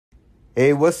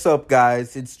Hey, what's up,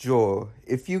 guys? It's Joel.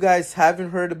 If you guys haven't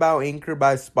heard about Anchor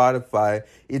by Spotify,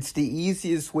 it's the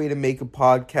easiest way to make a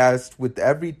podcast with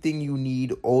everything you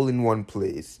need all in one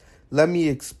place. Let me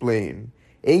explain.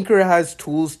 Anchor has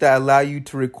tools that allow you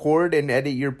to record and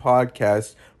edit your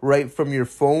podcast right from your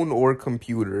phone or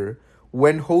computer.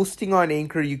 When hosting on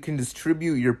Anchor, you can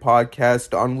distribute your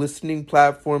podcast on listening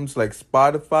platforms like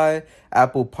Spotify,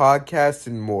 Apple Podcasts,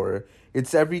 and more.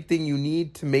 It's everything you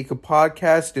need to make a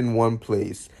podcast in one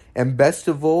place. And best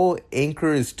of all,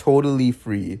 Anchor is totally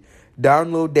free.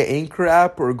 Download the Anchor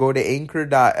app or go to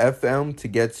anchor.fm to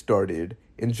get started.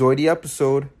 Enjoy the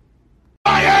episode.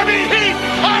 Miami Heat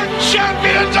are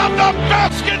champions of the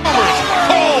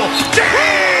basketball.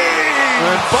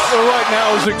 And Butler right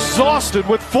now is exhausted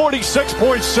with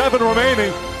 46.7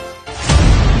 remaining.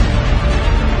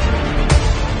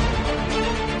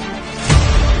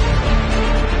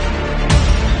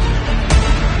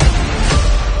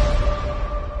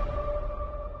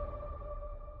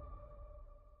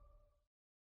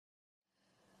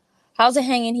 How's it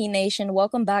hanging, Heat Nation?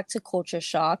 Welcome back to Culture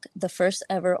Shock, the first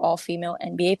ever all-female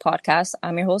NBA podcast.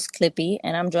 I'm your host, Clippy,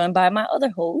 and I'm joined by my other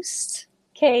host,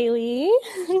 Kaylee.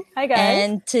 Hi, guys.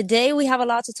 And today we have a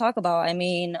lot to talk about. I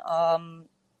mean,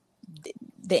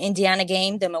 the Indiana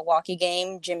game, the Milwaukee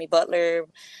game, Jimmy Butler,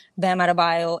 Bam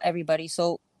Adebayo, everybody.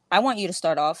 So I want you to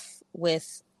start off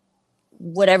with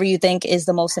whatever you think is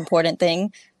the most important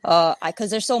thing, because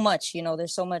there's so much,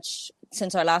 there's so much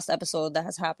since our last episode that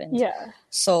has happened. Yeah.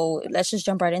 So let's just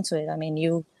jump right into it. I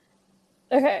mean,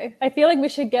 Okay. I feel like we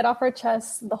should get off our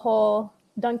chest the whole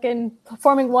Duncan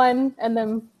performing one and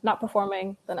then not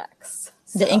performing the next.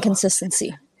 The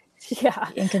inconsistency. Yeah.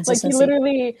 Inconsistency. Like he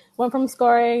literally went from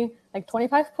scoring like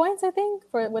 25 points, I think,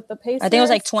 with the Pacers. I think it was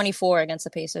like 24 against the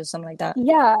Pacers, something like that.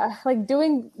 Yeah. Like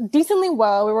doing decently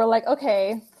well. We were like,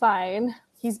 okay, fine.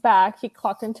 He's back. He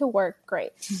clocked into work.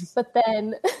 Great. But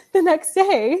then the next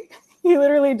day, he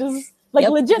literally just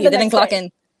legit. He didn't clock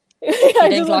in. I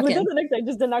just legit the next day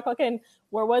just did not clock in.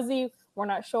 Where was he? We're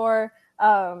not sure.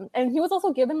 And he was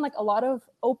also given like a lot of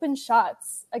open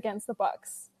shots against the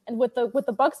Bucks. And with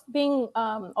the Bucks being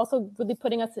also really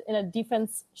putting us in a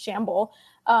defense shamble,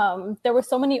 there were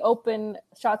so many open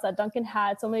shots that Duncan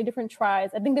had, so many different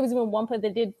tries. I think there was even one play they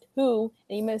did two,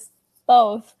 and he missed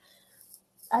both.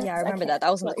 I remember that. That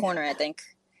was in the corner, I think.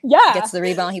 Yeah. Gets the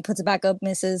rebound, he puts it back up,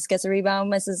 misses, gets the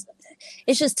rebound, misses.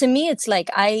 It's just, to me, it's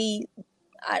like I'd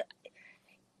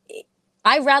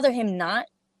rather him not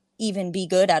even be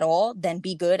good at all than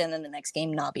be good and then the next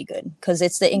game not be good, because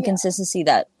it's the inconsistency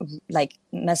that like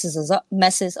messes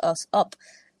us up.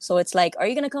 So it's like, are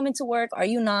you gonna come into work? Are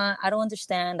you not? I don't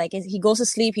understand. Like, he goes to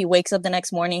sleep, he wakes up the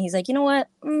next morning, he's like, you know what?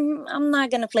 I'm not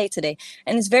gonna play today.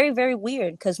 And it's very, very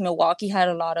weird because Milwaukee had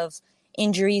a lot of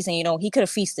injuries, and he could have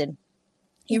feasted.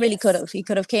 He really could have. He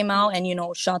could have came out and,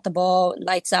 shot the ball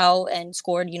lights out and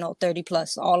scored, 30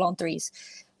 plus all on threes.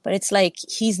 But it's like,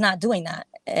 he's not doing that.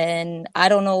 And I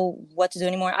don't know what to do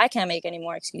anymore. I can't make any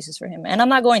more excuses for him. And I'm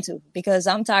not going to, because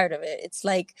I'm tired of it. It's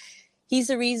like, he's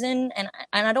the reason. And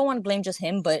I don't want to blame just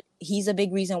him, but he's a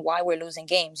big reason why we're losing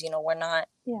games. We're not,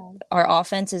 our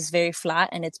offense is very flat.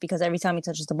 And it's because every time he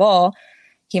touches the ball,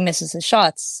 he misses his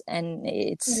shots. And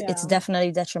it's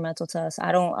definitely detrimental to us.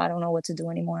 I don't know what to do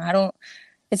anymore.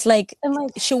 It's like,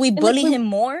 should we bully him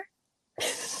more?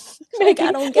 I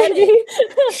don't get it.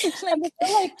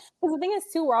 Because the thing is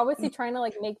too, we're obviously trying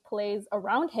to make plays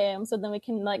around him so then we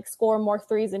can score more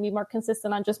threes and be more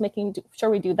consistent on just making sure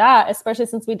we do that, especially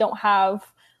since we don't have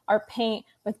our paint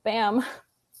with Bam.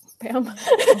 Start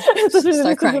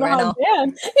crying right now.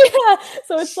 Bam. Yeah,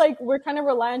 so it's like we're kind of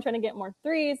relying on trying to get more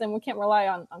threes, and we can't rely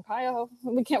on Kyle.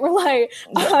 We can't rely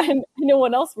on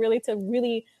anyone else really to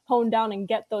really hone down and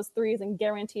get those threes and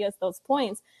guarantee us those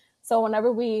points. So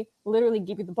whenever we literally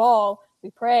give you the ball, we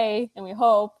pray and we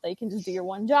hope that you can just do your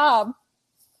one job.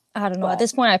 I don't know. At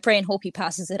this point, I pray and hope he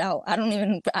passes it out. I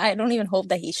don't even hope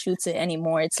that he shoots it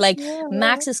anymore. It's like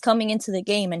Max is coming into the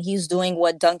game and he's doing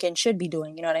what Duncan should be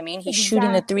doing. You know what I mean? He's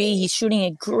shooting the three. He's shooting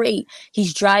it great.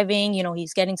 He's driving,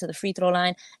 he's getting to the free throw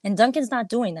line, and Duncan's not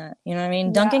doing that. You know what I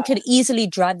mean? Duncan could easily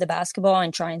drive the basketball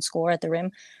and try and score at the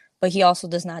rim, but he also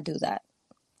does not do that.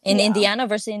 In Indiana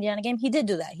versus Indiana game, he did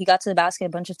do that. He got to the basket a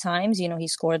bunch of times. He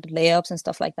scored layups and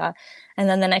stuff like that. And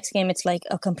then the next game, it's like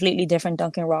a completely different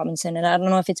Duncan Robinson. And I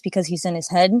don't know if it's because he's in his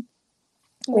head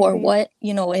or what,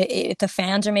 if the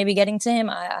fans are maybe getting to him.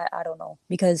 I don't know,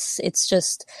 because it's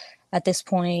just, at this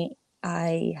point,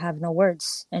 I have no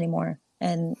words anymore.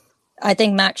 And I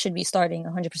think Max should be starting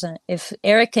 100%. If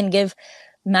Eric can give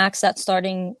Max that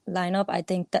starting lineup, I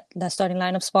think that starting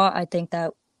lineup spot, I think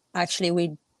that actually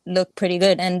we look pretty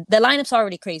good. And the lineup's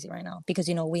already crazy right now because,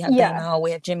 you know, we have Bam out,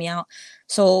 we have Jimmy out.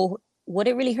 So would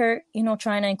it really hurt, you know,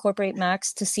 trying to incorporate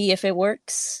Max to see if it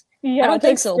works? Yeah, I don't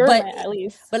think so. But at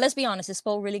least. But let's be honest, is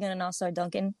Spo really going to not start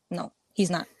dunking? No, he's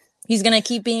not. He's going to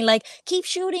keep being like, keep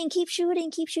shooting.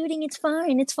 It's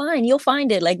fine. You'll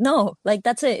find it. Like, no, like,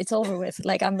 that's it. It's over with.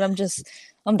 Like, I'm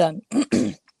done.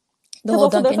 The whole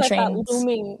Duncan train.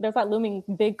 There's that looming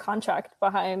big contract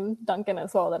behind Duncan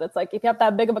as well. That it's like, if you have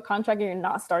that big of a contract and you're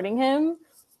not starting him,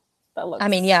 that looks. I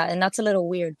mean, yeah, and that's a little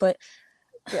weird, but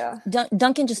yeah,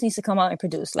 Duncan just needs to come out and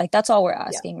produce. Like, that's all we're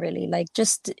asking, really. Like,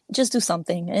 just do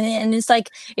something. And it's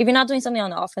like, if you're not doing something on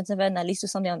the offensive end, at least do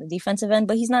something on the defensive end.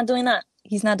 But he's not doing that.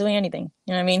 He's not doing anything.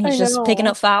 You know what I mean? He's just picking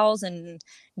up fouls and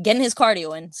getting his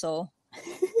cardio in. So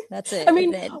that's it. I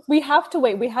mean, we have to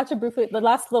wait. We have to briefly, the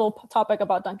last little topic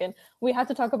about Duncan, we have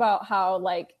to talk about how,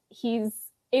 like, he's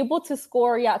able to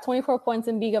score, 24 points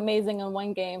and be amazing in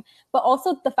one game. But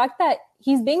also the fact that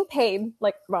he's being paid,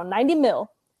 like, around 90 mil.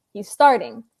 He's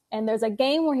starting. And there's a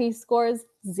game where he scores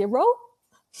 0.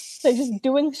 So he's just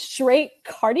doing straight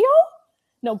cardio.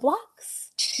 No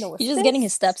blocks. No assists. He's just getting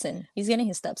his steps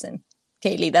in.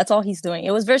 Kaylee, that's all he's doing.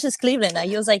 It was versus Cleveland.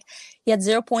 He was like, he had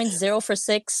 0 points, 0 for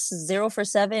 6, 0 for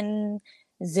 7,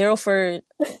 0 for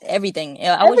everything.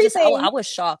 I was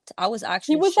shocked. I was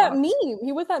actually shocked.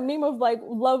 He was that meme of like,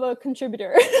 love a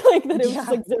contributor. Like that. It was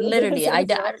like 0, literally. I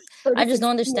just don't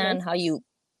understand how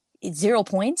 0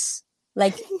 points,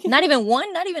 like not even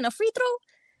one, not even a free throw.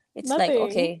 It's nothing. Like,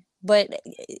 okay. But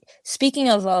speaking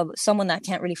of someone that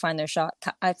can't really find their shot,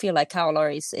 I feel like Kyle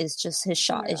Lowry is just, his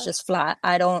shot is just flat.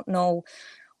 I don't know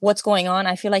what's going on.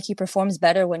 I feel like he performs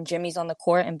better when Jimmy's on the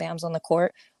court and Bam's on the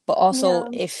court. But also,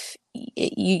 if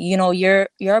you know, you're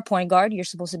a point guard, you're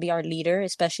supposed to be our leader,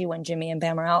 especially when Jimmy and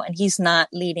Bam are out, and he's not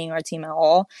leading our team at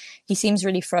all. He seems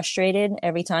really frustrated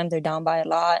every time they're down by a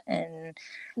lot, and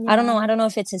I don't know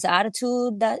if it's his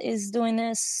attitude that is doing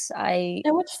this. And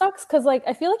which sucks because, like,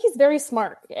 I feel like he's very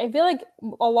smart. I feel like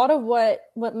a lot of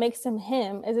what makes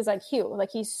him is his IQ. Like,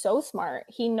 he's so smart.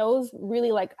 He knows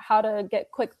really like how to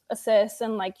get quick assists,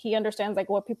 and like he understands like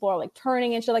what people are like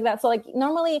turning and shit like that. So like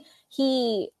normally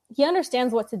he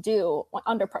understands what to do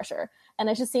under pressure. And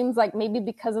it just seems like maybe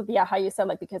because of, how you said,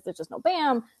 like, because there's just no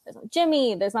Bam, there's no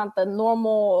Jimmy, there's not the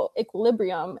normal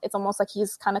equilibrium. It's almost like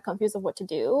he's kind of confused of what to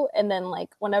do. And then, like,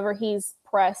 whenever he's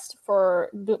pressed for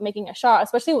making a shot,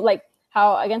 especially, like,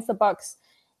 how against the Bucks,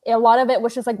 a lot of it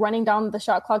was just, like, running down the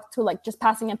shot clock to, like, just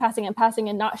passing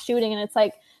and not shooting. And it's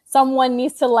like someone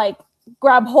needs to, like,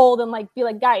 grab hold and, like, be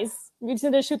like, guys, we just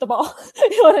need to shoot the ball.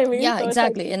 You know what I mean? Yeah, so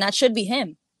exactly. Like, and that should be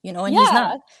him. You know, and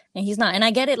he's not. And I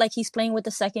get it. Like, he's playing with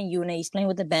the second unit. He's playing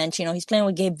with the bench. You know, he's playing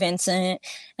with Gabe Vincent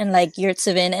and like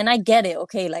Yurtseven. And I get it.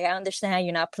 Okay. Like, I understand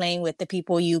you're not playing with the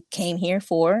people you came here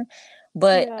for,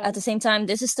 but at the same time,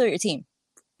 this is still your team.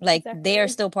 Like, they are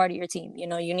still part of your team. You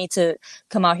know, you need to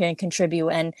come out here and contribute.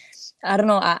 And I don't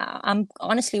know. I'm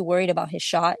honestly worried about his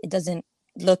shot. It doesn't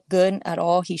look good at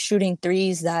all. He's shooting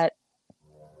threes that,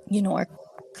 you know, are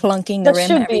clunking the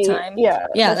rim every time.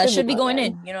 Yeah, that should be going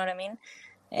in. You know what I mean?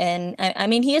 And I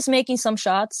mean, he is making some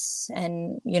shots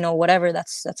and, you know, whatever,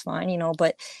 that's fine, you know,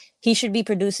 but he should be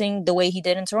producing the way he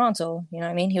did in Toronto. You know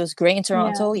what I mean? He was great in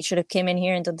Toronto. He should have came in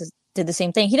here and did the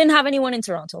same thing. He didn't have anyone in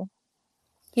Toronto.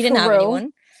 He didn't have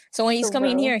anyone. So when he's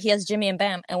coming in here, he has Jimmy and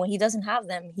Bam. And when he doesn't have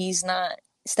them, he's not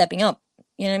stepping up.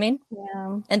 You know what I mean?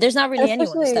 Yeah. And there's not really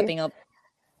anyone stepping up.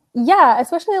 Yeah,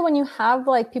 especially when you have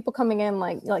like people coming in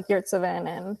like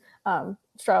Yurtseven and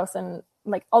Strauss and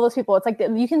like all those people. It's like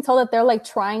you can tell that they're like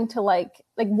trying to like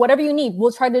whatever you need,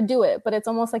 we'll try to do it. But it's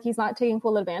almost like he's not taking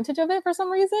full advantage of it for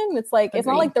some reason. It's like It's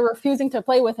not like they're refusing to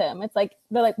play with him. It's like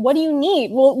they're like, what do you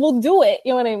need? We'll do it.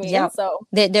 You know what I mean? Yeah. So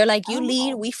they're like, you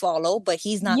lead, we follow, but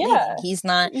he's not leading. He's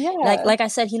not like I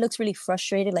said, he looks really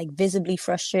frustrated, like visibly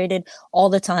frustrated all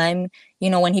the time.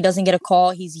 You know, when he doesn't get a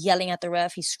call, he's yelling at the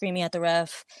ref, he's screaming at the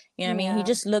ref. You know what I mean? He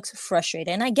just looks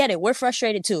frustrated. And I get it. We're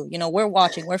frustrated too. You know, we're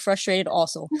watching. We're frustrated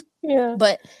also. Yeah.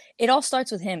 But it all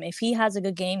starts with him. If he has a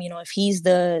good game, you know, if he's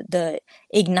the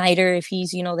igniter, if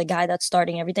he's, you know, the guy that's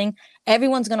starting everything,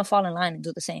 everyone's going to fall in line and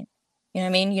do the same. You know what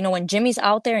I mean? You know, when Jimmy's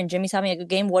out there and Jimmy's having a good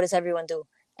game, what does everyone do?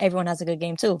 Everyone has a good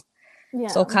game too. Yeah.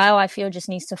 So Kyle, I feel, just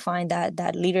needs to find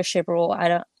that leadership role,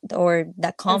 or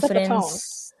that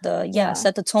confidence.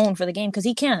 Set the tone for the game, because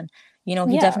he can. You know,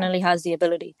 he definitely has the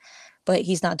ability, but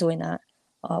he's not doing that,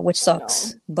 which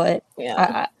sucks. But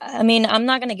I mean, I'm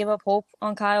not gonna give up hope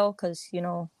on Kyle, because, you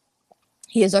know,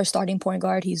 he is our starting point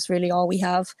guard. He's really all we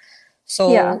have.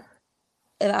 So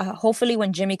hopefully,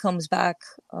 when Jimmy comes back,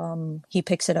 he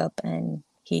picks it up and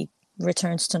he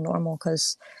returns to normal,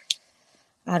 because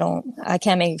I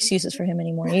can't make excuses for him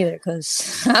anymore either,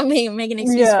 because I'm making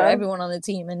excuses for everyone on the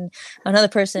team. And another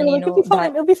person, like,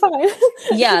 it'll be fine.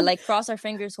 Yeah, like cross our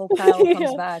fingers, hope Kyle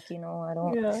comes back. I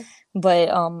don't. But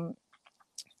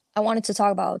I wanted to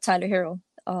talk about Tyler Hero.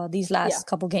 These last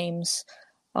couple games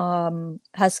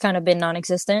has kind of been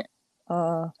non-existent.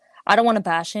 I don't want to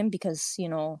bash him because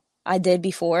I did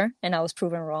before and I was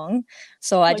proven wrong.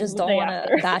 So I just don't want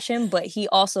to bash him, but he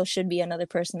also should be another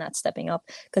person that's stepping up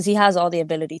because he has all the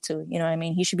ability to, you know what I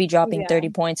mean? He should be dropping 30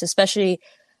 points, especially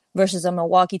versus a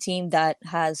Milwaukee team that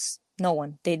has no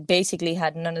one. They basically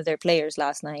had none of their players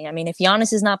last night. I mean, if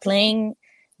Giannis is not playing,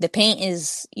 the paint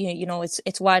is,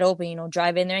 it's wide open,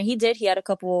 drive in there. And he did. He had a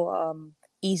couple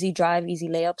easy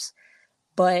layups.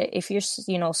 But if you're,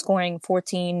 scoring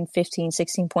 14, 15,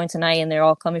 16 points a night and they're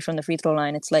all coming from the free throw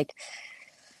line, it's like,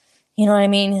 you know what I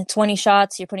mean? 20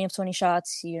 shots, you're putting up 20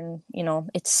 shots,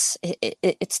 it's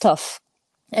tough.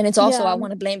 And it's also, I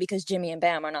want to blame because Jimmy and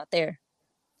Bam are not there.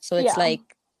 So it's like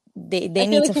they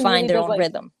need to find their own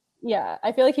rhythm. Yeah,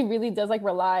 I feel like he really does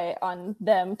rely on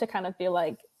them to kind of be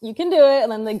like, you can do it,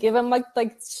 and then they give him like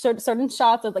certain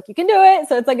shots of you can do it.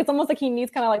 So it's almost like he needs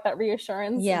kind of that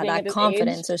reassurance. Yeah, that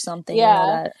confidence or something.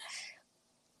 Yeah.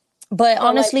 But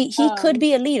honestly, he could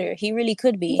be a leader. He really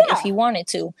could be if he wanted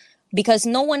to, because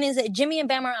Jimmy and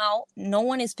Bam are out. No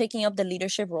one is picking up the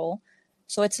leadership role.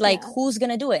 So it's who's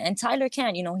gonna do it? And Tyler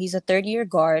can. He's a third-year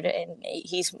guard, and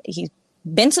he's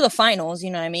been to the finals,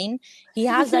 you know what I mean? He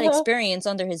has that experience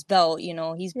under his belt,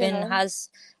 he's been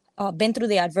through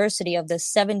the adversity of the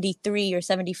 73 or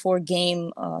 74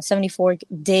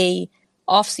 day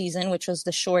off season, which was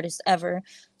the shortest ever.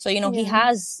 So, he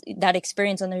has that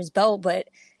experience under his belt, but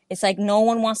it's no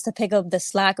one wants to pick up the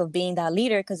slack of being that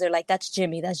leader because they're like, that's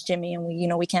Jimmy.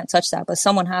 And we can't touch that, but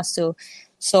someone has to.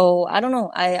 So I don't know.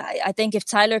 I think if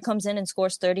Tyler comes in and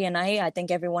scores 30 a night, I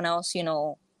think everyone else,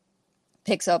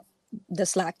 picks up the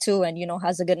slack too and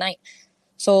has a good night.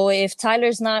 So if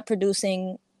Tyler's not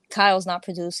producing, Kyle's not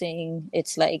producing,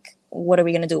 it's what are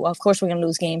we going to do? Of course we're going to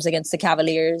lose games against the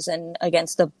Cavaliers and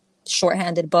against the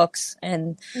shorthanded Bucks.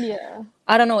 And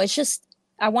I don't know, it's just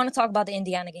I want to talk about the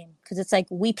Indiana game because it's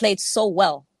we played so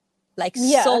well,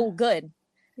 so good.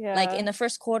 In the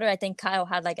first quarter, I think Kyle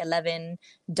had 11,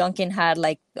 Duncan had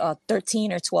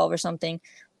 13 or 12 or something.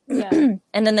 And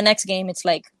then the next game it's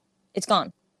it's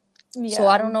gone. So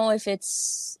I don't know if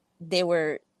they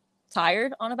were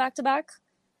tired on a back-to-back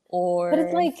or... But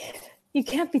it's you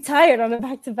can't be tired on a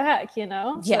back-to-back,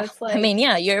 Yeah. So I mean,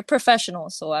 you're a professional,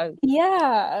 so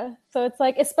Yeah. So it's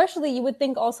especially you would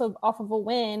think also off of a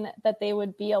win that they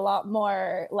would be a lot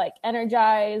more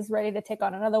energized, ready to take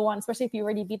on another one, especially if you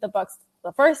already beat the Bucks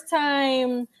the first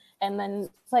time. And then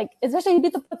especially you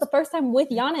beat the first time with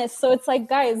Giannis. So it's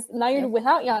guys, now you're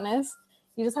without Giannis.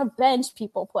 You just have bench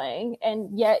people playing,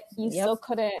 and yet you still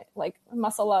couldn't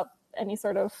muscle up any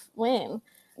sort of win.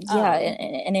 Yeah,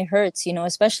 and it hurts,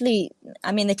 especially,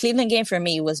 I mean, the Cleveland game for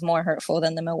me was more hurtful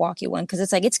than the Milwaukee one because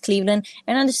it's it's Cleveland,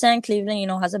 and I understand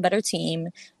Cleveland, has a better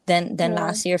team than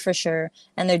last year for sure.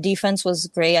 And their defense was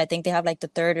great. I think they have the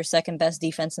third or second best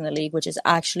defense in the league, which is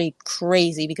actually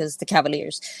crazy because it's the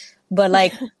Cavaliers.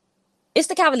 But it's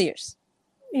the Cavaliers.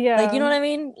 Yeah. You know what I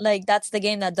mean? That's the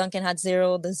game that Duncan had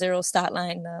the zero stat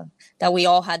line, that we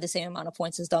all had the same amount of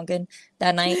points as Duncan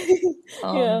that night.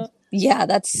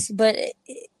 But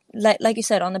like you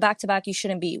said, on the back-to-back, you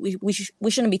shouldn't be, we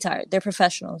shouldn't be tired. They're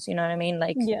professionals. You know what I mean?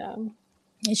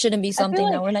 It shouldn't be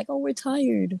something that we're we're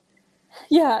tired.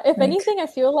 Yeah, if anything, I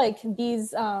feel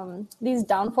these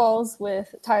downfalls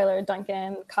with Tyler,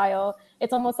 Duncan, Kyle,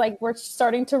 it's almost we're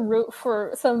starting to root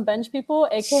for some bench people,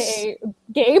 aka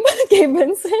Gabe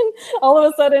Vincent. All of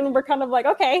a sudden, we're kind of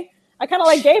okay, I kind of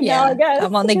like Gabe now, I guess.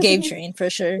 I'm on the Gabe train for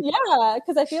sure. Yeah,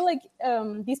 because I feel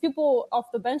these people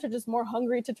off the bench are just more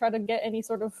hungry to try to get any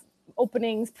sort of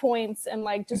openings, points, and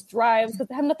just drives because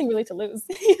they have nothing really to lose.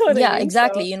 You know what I mean?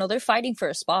 Exactly. So, they're fighting for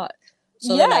a spot.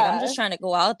 So they're I'm just trying to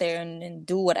go out there and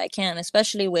do what I can,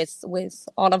 especially with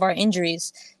all of our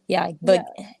injuries. Yeah, but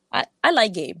I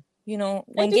like Gabe.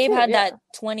 When Gabe had that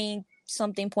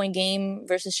 20-something point game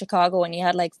versus Chicago and he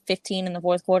had 15 in the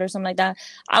fourth quarter, something like that,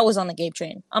 I was on the Gabe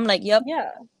train. I'm yep,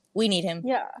 we need him.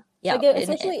 Yeah.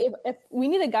 Especially if we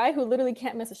need a guy who literally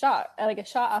can't miss a shot, a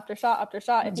shot after shot after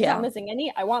shot. If he's not missing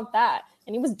any, I want that.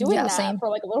 And he was doing that for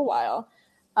a little while.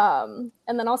 And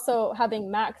then also having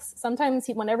Max, sometimes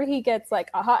whenever he gets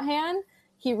a hot hand,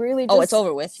 he really just, it's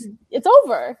over with. It's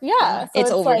over. Yeah. So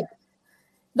it's over.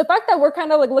 The fact that we're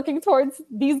kind of looking towards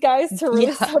these guys to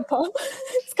really step up.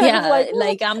 It's kind of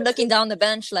I'm looking down the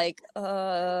bench guys,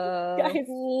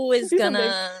 who is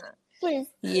gonna please.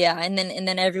 Yeah, and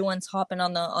then everyone's hopping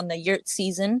on the yurt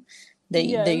season. The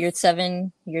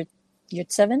Yurtseven,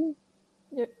 Yurtseven?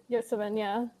 Yurtseven,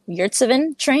 yeah.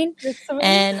 Yurtseven train. Yurtseven.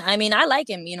 And I mean, I like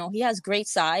him. You know, he has great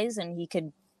size and he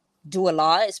could do a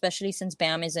lot, especially since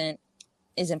Bam isn't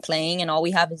playing and all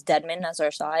we have is Dedmon as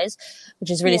our size,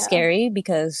 which is really scary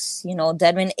because, you know,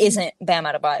 Dedmon isn't Bam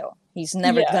Adebayo. He's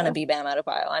never gonna be Bam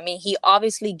Adebayo. I mean, he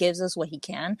obviously gives us what he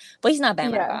can, but he's not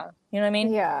Bam Adebayo. You know what I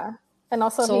mean? Yeah. And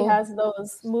also he has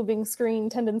those moving screen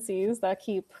tendencies that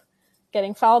keep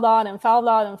getting fouled on and fouled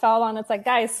on and fouled on. It's like,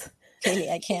 guys. Really,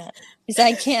 I can't.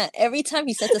 I can't. Every time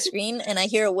he sets a screen and I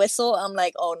hear a whistle, I'm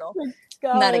like, oh no,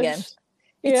 not again.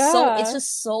 It's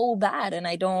just so bad, and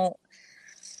I don't.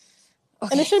 Okay.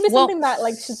 And it should be something that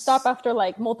like should stop after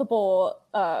like multiple,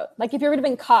 like if you've already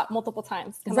been caught multiple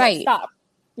times, right? Stop.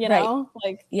 You know,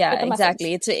 like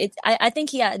exactly. I think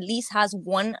he at least has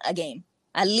one a game,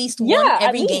 at least one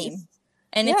every game,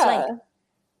 and it's like,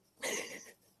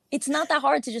 it's not that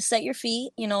hard to just set your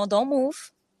feet. You know, don't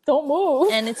move,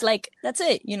 and it's like that's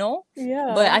it. You know.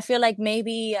 Yeah. But I feel like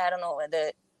maybe I don't know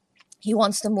that he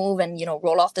wants to move and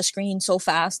roll off the screen so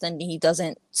fast, and he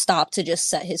doesn't stop to just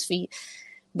set his feet.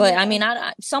 But I mean,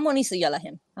 someone needs to yell at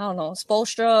him. I don't know,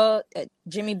 Spoelstra,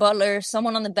 Jimmy Butler,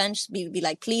 someone on the bench be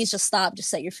like, please just stop, just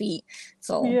set your feet.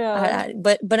 So,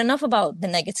 but enough about the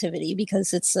negativity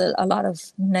because it's a lot of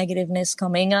negativeness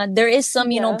coming. There is some,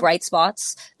 bright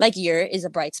spots. Like Yer is a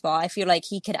bright spot. I feel like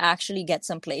he could actually get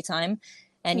some play time,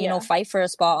 and fight for a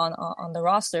spot on the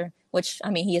roster. Which I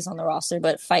mean, he is on the roster,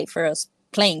 but fight for us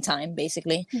playing time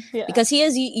basically because he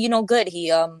is good.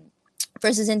 He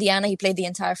versus Indiana, he played the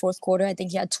entire fourth quarter. I think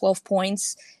he had 12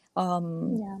 points.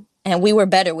 And we were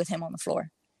better with him on the floor.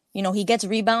 You know, he gets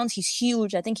rebounds. He's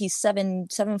huge. I think he's 7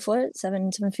 feet,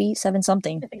 7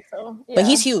 something. I think so. Yeah. But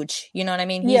he's huge. You know what I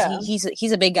mean?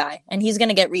 He's a big guy, and he's going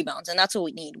to get rebounds, and that's what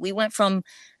we need. We went from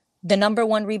the number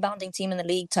 1 rebounding team in the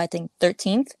league to, I think,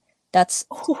 13th. That's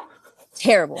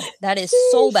terrible. That is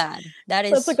so bad. That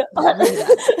is really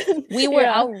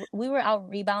bad. We were out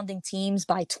rebounding teams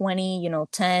by 20,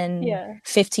 10,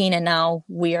 15, and now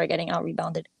we are getting out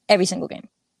rebounded every single game.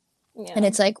 Yeah. And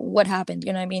it's like, what happened?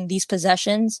 You know what I mean? These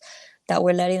possessions that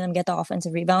we're letting them get the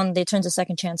offensive rebound, they turn to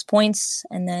second chance points,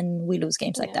 and then we lose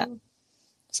games like that.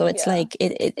 So it's like,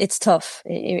 it's tough.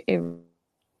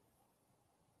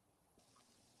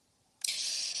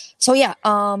 So yeah,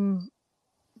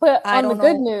 but on the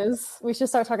good news, we should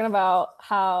start talking about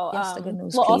how. The good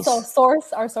news, also,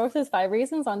 our sources 5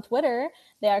 Reasons on Twitter,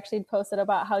 they actually posted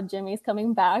about how Jimmy's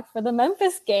coming back for the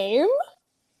Memphis game,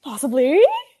 possibly.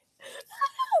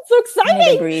 So exciting! I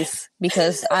need to breathe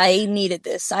because I needed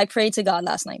this. I prayed to God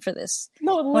last night for this.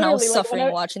 No, when I was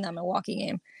suffering watching that Milwaukee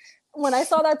game. When I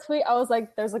saw that tweet, I was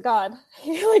like, "There's a God."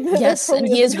 Yes, and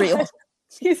he is real.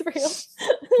 He's real.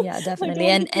 Yeah, definitely.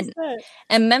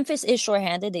 And Memphis is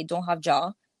shorthanded. They don't have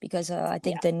Ja. Because I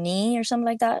think the knee or something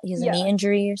like that. He has a knee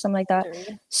injury or something like that.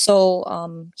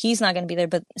 So he's not going to be there.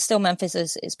 But still, Memphis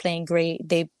is playing great.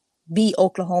 They beat the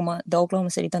Oklahoma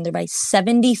City Thunder by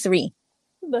 73.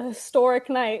 The historic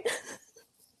night.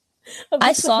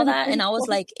 I saw that and I was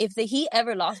like, if the Heat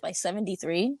ever lost by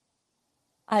 73,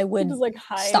 I would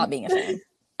stop being a fan.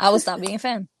 I would stop being a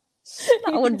fan.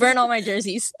 I would burn all my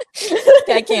jerseys.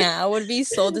 I can't. I would be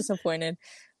so disappointed.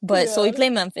 But so we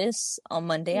play Memphis on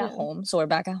Monday at home. So we're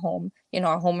back at home.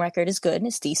 Our home record is good.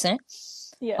 It's decent.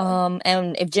 Yeah.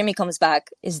 And if Jimmy comes back,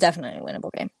 it's definitely a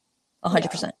winnable game.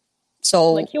 100%. Yeah.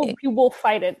 So he will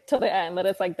fight it to the end. But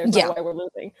it's like there's no way we're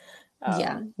losing.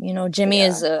 Jimmy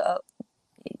is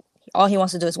all he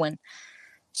wants to do is win.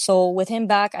 So with him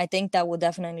back, I think that will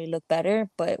definitely look better.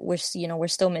 But we're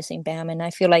still missing Bam, and I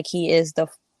feel like he is the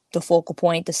focal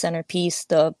point, the centerpiece,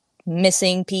 the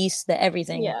missing piece, the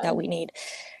everything that we need.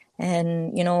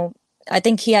 And I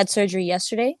think he had surgery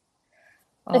yesterday.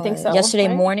 I think so. Yesterday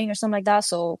morning or something like that.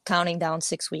 So counting down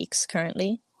 6 weeks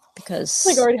currently, because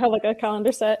already have a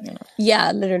calendar set.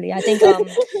 Yeah, literally. I think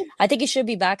I think he should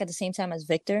be back at the same time as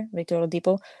Victor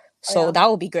Oladipo. So that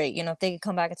would be great. If they could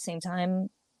come back at the same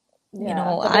time.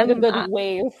 I'm a good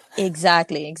wave.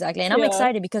 Exactly. And I'm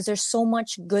excited because there's so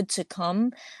much good to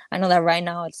come. I know that right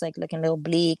now it's like looking a little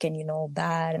bleak and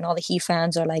bad, and all the Heat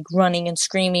fans are like running and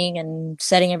screaming and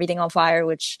setting everything on fire,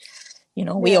 which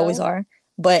we always are.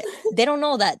 But they don't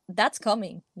know that that's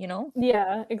coming.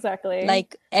 Yeah, exactly.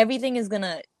 Like everything is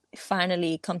gonna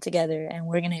finally come together, and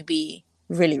we're gonna be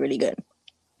really, really good.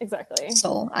 Exactly.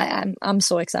 So I'm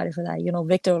so excited for that.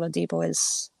 Victor Oladipo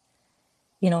is.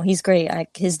 He's great.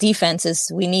 His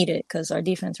defense we need it because our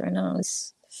defense right now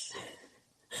is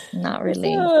not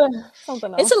really.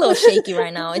 Something else. It's a little shaky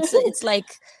right now. It's like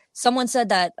someone said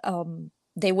that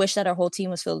they wish that our whole team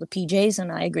was filled with PJs,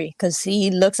 and I agree because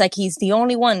he looks like he's the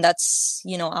only one that's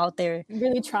out there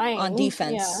really trying on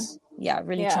defense. Yeah,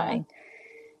 really Yeah. trying.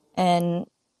 And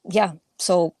yeah,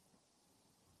 so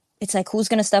it's like who's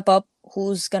gonna step up,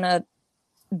 who's gonna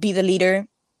be the leader,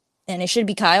 and it should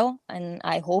be Kyle. And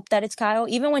I hope that it's Kyle.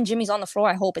 Even when Jimmy's on the floor,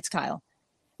 I hope it's Kyle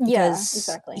because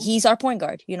exactly. he's our point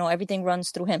guard. Everything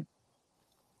runs through him.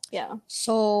 Yeah.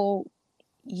 So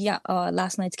yeah,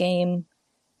 last night's game,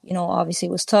 obviously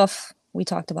was tough. We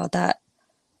talked about that.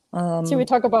 Should we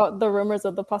talk about the rumors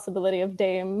of the possibility of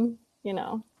Dame?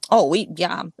 Oh,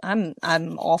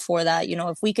 I'm all for that.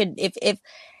 If we could,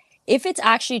 if it's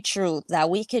actually true that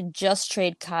we could just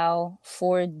trade Kyle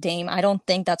for Dame, I don't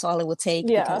think that's all it would take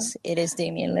because it is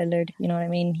Damian Lillard. You know what I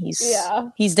mean? He's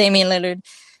Damian Lillard.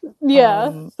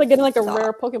 Yeah, it's like getting like a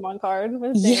rare Pokemon card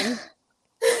with Dame. Yeah.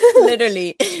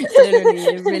 Literally,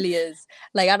 it really is.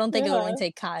 Like, I don't think it would only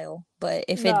take Kyle, but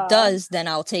if it does, then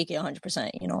I'll take it 100%.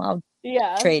 I'll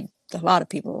trade a lot of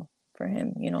people for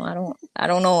him. I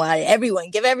don't know.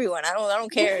 Give everyone. I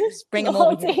don't care. Just bring them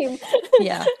over here.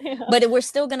 Yeah. But we're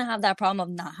still gonna have that problem of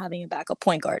not having a backup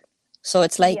point guard. So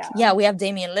it's like, we have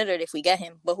Damian Lillard if we get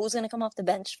him, but who's gonna come off the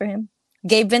bench for him?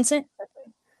 Gabe Vincent.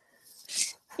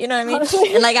 You know what I mean?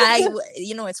 Honestly. And like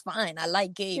it's fine. I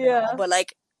like Gabe, but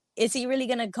like, is he really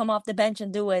gonna come off the bench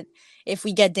and do it if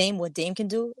we get Dame? What Dame can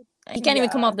do? He can't even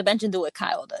come off the bench and do what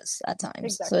Kyle does at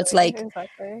times. Exactly. So it's like,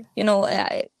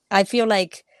 I feel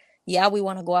like, we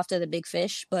want to go after the big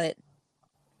fish, but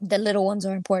the little ones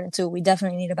are important too. We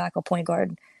definitely need a backup point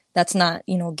guard. That's not,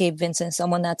 Gabe Vincent,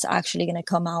 someone that's actually going to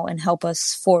come out and help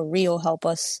us for real, help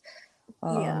us.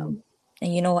 And,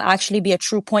 actually be a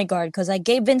true point guard. Because like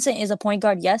Gabe Vincent is a point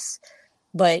guard, yes,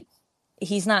 but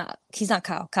he's not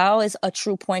Kyle. Kyle is a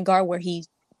true point guard where he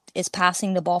is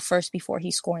passing the ball first before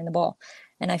he's scoring the ball.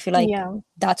 And I feel like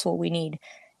that's what we need.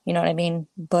 You know what I mean?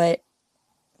 But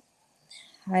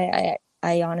I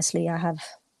honestly, I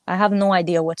have no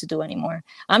idea what to do anymore.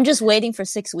 I'm just waiting for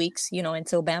 6 weeks,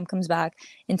 until Bam comes back,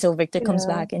 until Victor comes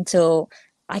back, until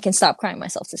I can stop crying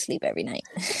myself to sleep every night.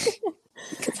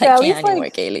 Because I can't anymore,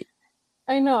 Kaylee.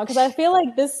 I know, because I feel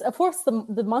like this, of course,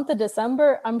 the month of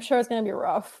December, I'm sure it's going to be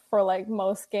rough for like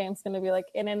most games. It's going to be like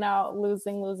in and out,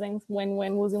 losing, win,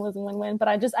 losing, win. But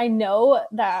I know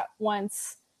that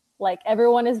once like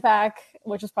everyone is back,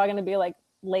 which is probably going to be like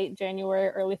late January,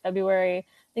 early February,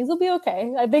 things will be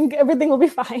okay. I think everything will be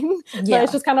fine. Yeah. But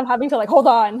it's just kind of having to like hold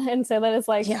on and say that it's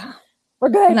like, we're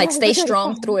good. And like stay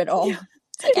strong through it all.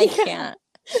 Like, I can't.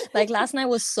 Like last night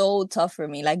was so tough for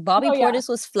me. Like Bobby Portis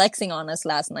was flexing on us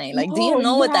last night. Like, do you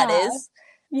know what that is?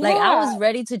 Like I was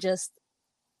ready to just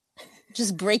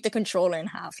break the controller in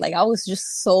half. Like I was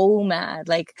just so mad.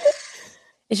 Like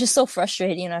it's just so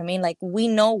frustrating. You know what I mean? Like we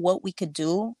know what we could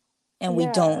do and we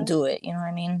don't do it. You know what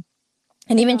I mean?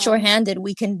 And even shorthanded,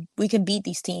 we can beat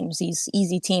these teams, these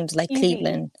easy teams like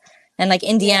Cleveland and like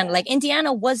Indiana. Yeah. Like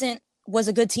Indiana was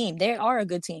a good team. They are a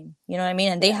good team. You know what I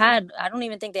mean? And I don't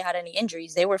even think they had any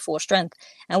injuries. They were full strength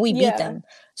and we beat them.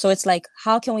 So it's like,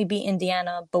 how can we beat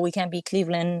Indiana, but we can't beat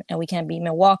Cleveland and we can't beat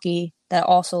Milwaukee that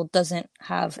also doesn't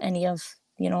have any of,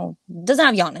 doesn't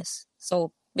have Giannis.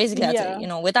 So basically that's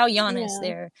it. Without Giannis,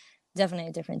 they're definitely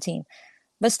a different team.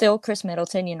 But still, Chris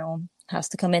Middleton, has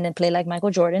to come in and play like Michael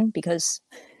Jordan because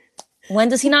when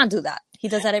does he not do that? He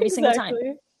does that every single time.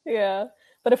 Yeah.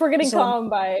 But if we're getting clowned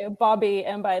by Bobby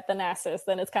and by Thanasis,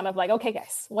 then it's kind of like, okay,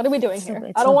 guys, what are we doing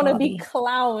here? I don't want to be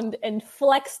clowned and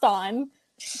flexed on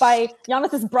by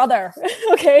Giannis's brother,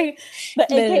 okay? The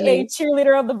AKA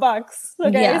cheerleader of the Bucks,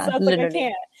 okay? Yeah, so it's like, I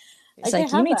can't. It's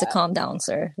like, you need to calm down,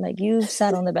 sir. Like, you've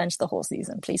sat on the bench the whole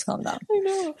season. Please calm down. I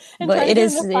know. And but it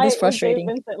is frustrating.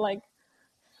 Vincent, like,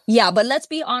 yeah, but let's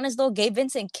be honest, though. Gabe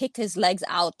Vincent kicked his legs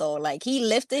out, though. Like, he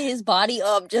lifted his body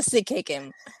up just to kick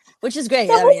him, which is great.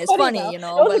 I mean, it's funny,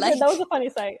 that was a funny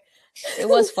sight. It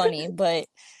was funny, but,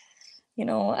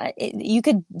 you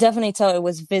could definitely tell it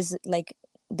was like,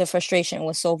 the frustration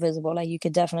was so visible. Like, you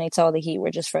could definitely tell the Heat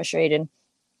were just frustrated.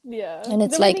 Yeah. And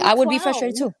it's like, I would be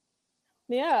frustrated, too.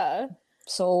 Yeah.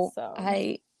 So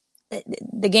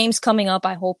the game's coming up.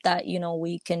 I hope that,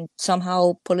 we can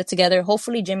somehow pull it together.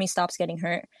 Hopefully Jimmy stops getting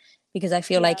hurt because I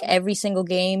feel like every single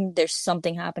game there's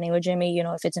something happening with Jimmy.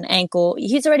 If it's an ankle,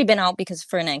 he's already been out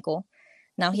for an ankle.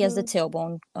 Now he has the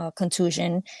tailbone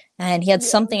contusion and he had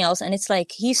something else. And it's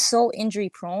like, he's so injury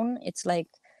prone. It's like,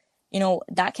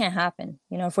 that can't happen.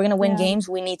 If we're going to win games,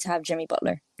 we need to have Jimmy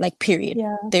Butler, like, period.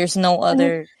 Yeah. There's no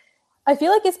other. I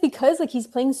feel like it's because like he's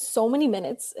playing so many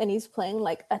minutes and he's playing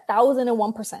like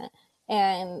 1,001%.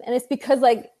 And it's because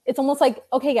like, it's almost like,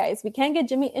 okay, guys, we can't get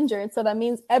Jimmy injured. So that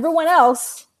means everyone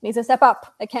else needs to step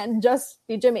up. It can't just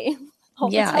be Jimmy.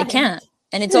 Yeah, I can't.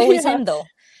 And it's always him though.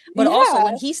 But also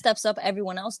when he steps up,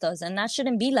 everyone else does. And that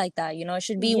shouldn't be like that. You know, it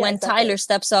should be when Tyler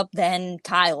steps up, then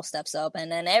Kyle steps up, and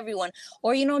then everyone,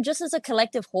 or, you know, just as a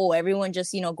collective whole, everyone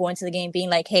just, you know, go into the game being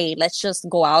like, hey, let's just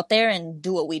go out there and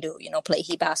do what we do, you know, play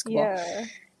Heat basketball. Yeah.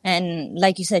 And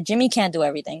like you said, Jimmy can't do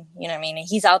everything. You know what I mean?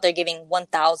 He's out there giving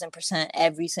 1000%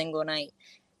 every single night.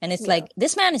 And it's like,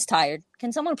 this man is tired.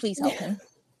 Can someone please help him?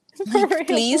 Like,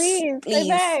 please.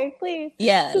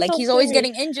 Yeah, like he's always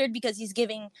getting injured because he's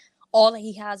giving all that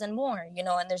he has and more, you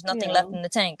know, and there's nothing left in the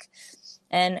tank.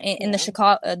 And in the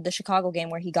Chicago game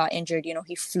where he got injured, you know,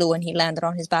 he flew and he landed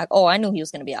on his back. Oh, I knew he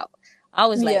was going to be out. I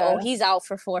was like, oh, he's out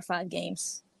for 4 or 5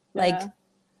 games. Like,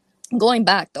 going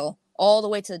back, though, all the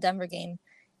way to the Denver game,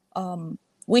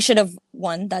 we should have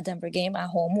won that Denver game at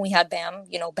home. We had Bam.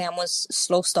 You know, Bam was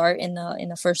slow start in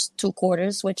the first 2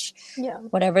 quarters, which,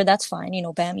 whatever, that's fine. You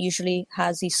know, Bam usually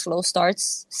has these slow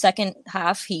starts. Second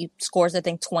half, he scores, I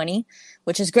think, 20,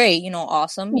 which is great. You know,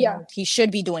 awesome. Yeah. You know, he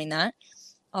should be doing that.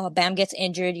 Bam gets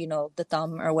injured, you know, the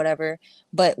thumb or whatever.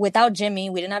 But without Jimmy,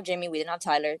 we didn't have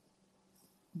Tyler.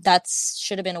 That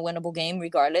should have been a winnable game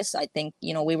regardless. I think,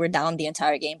 you know, we were down the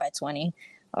entire game by 20.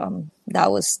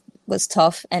 That was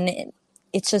tough. And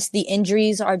it's just the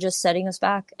injuries are just setting us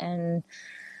back. And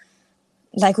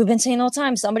like we've been saying all the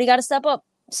time, somebody got to step up.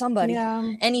 Somebody.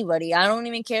 Yeah. Anybody. I don't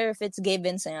even care if it's Gabe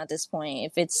Vincent at this point,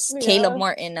 if it's Caleb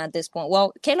Martin at this point.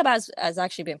 Well, Caleb has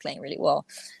actually been playing really well.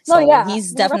 So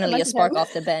he's definitely a spark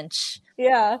off the bench.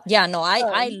 Yeah. Yeah, no,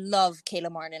 I love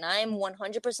Caleb Martin. I am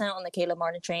 100% on the Caleb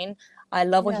Martin train. I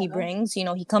love what he brings. You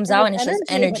know, he comes out and it's just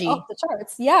energy. Off the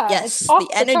charts. Yeah. Yes, the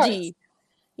energy. Charts.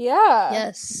 Yeah.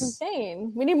 Yes. It's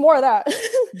insane. We need more of that.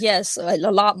 Yes, a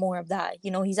lot more of that.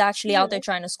 You know, he's actually out there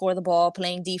trying to score the ball,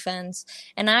 playing defense.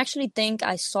 And I actually think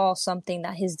I saw something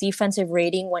that his defensive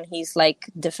rating when he's like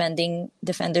defending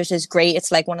defenders is great.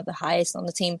 It's like one of the highest on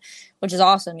the team, which is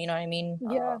awesome. You know what I mean?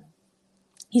 Yeah.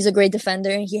 He's a great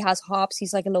defender. He has hops.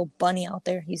 He's like a little bunny out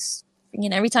there. He's, you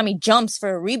know, every time he jumps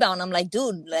for a rebound, I'm like,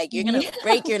 dude, like you're going to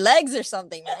break your legs or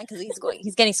something, man, because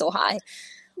he's getting so high.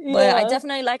 But I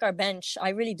definitely like our bench. I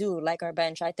really do like our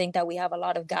bench. I think that we have a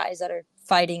lot of guys that are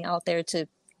fighting out there to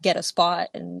get a spot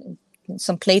and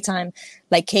some playtime.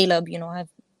 Like Caleb, you know,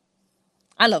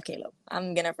 I love Caleb.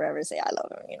 I'm going to forever say I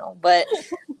love him, you know. But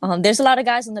there's a lot of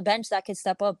guys on the bench that could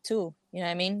step up too. You know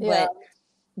what I mean? Yeah.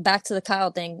 But back to the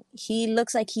Kyle thing, he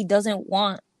looks like he doesn't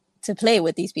want to play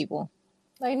with these people.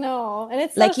 I know. And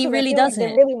it's like he really doesn't.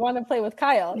 Like they really want to play with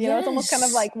Kyle. You know, it's almost kind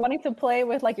of like wanting to play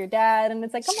with like your dad. And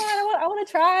it's like, come on, I want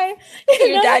to try.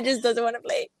 Your dad just doesn't want to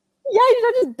play. Yeah,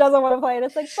 your dad just doesn't want to play. And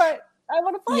it's like, but I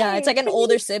want to play. Yeah, it's like an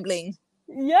older sibling.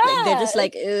 Yeah. Like they're just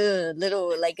like,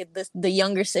 little, like the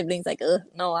younger siblings, like,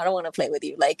 no, I don't want to play with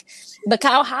you. Like, but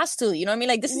Kyle has to, you know what I mean?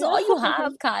 Like, this is all you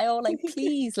have, Kyle. Like,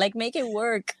 please, like, make it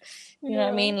work. You know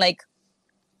what I mean? Like,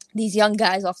 these young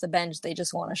guys off the bench, they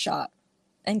just want a shot.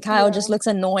 And Kyle just looks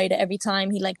annoyed every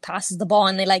time he like passes the ball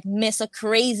and they like miss a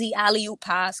crazy alley-oop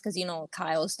pass because, you know,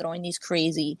 Kyle's throwing these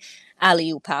crazy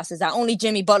alley-oop passes that only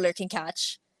Jimmy Butler can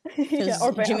catch because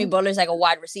Jimmy Butler's like a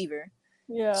wide receiver.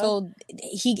 Yeah. So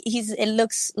it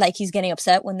looks like he's getting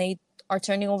upset when they are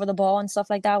turning over the ball and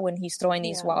stuff like that when he's throwing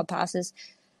these wild passes.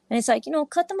 And it's like, you know,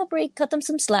 cut them a break, cut them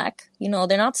some slack. You know,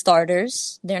 they're not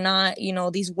starters. They're not, you know,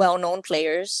 these well-known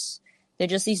players. They're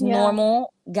just these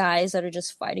normal guys that are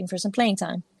just fighting for some playing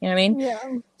time. You know what I mean? Yeah.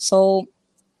 So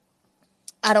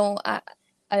I don't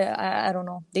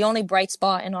know. The only bright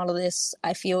spot in all of this,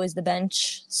 I feel, is the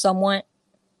bench somewhat.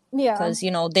 Yeah. Because,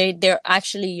 you know, they're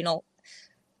actually, you know,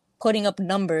 putting up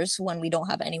numbers when we don't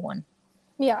have anyone.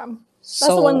 Yeah. That's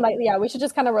the one, like, we should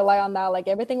just kind of rely on that. Like,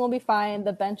 everything will be fine.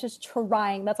 The bench is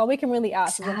trying. That's all we can really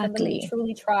ask. Exactly. Is them to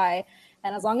truly try.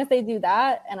 And as long as they do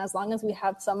that, and as long as we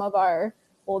have some of our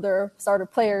older starter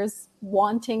players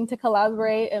wanting to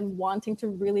collaborate and wanting to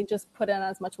really just put in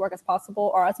as much work as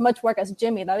possible, or as much work as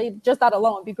Jimmy, just that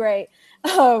alone would be great,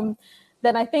 then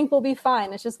I think we'll be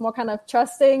fine. It's just more kind of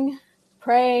trusting,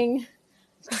 praying,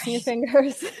 crossing your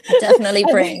fingers. Definitely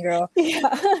praying, girl. Yeah,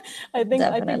 I think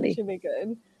we should be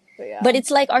good. But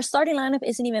it's like our starting lineup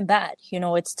isn't even bad. You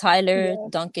know, it's Tyler,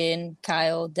 Duncan,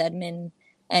 Kyle, Dedmon,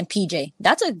 and PJ.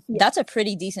 That's a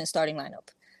pretty decent starting lineup.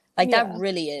 Like that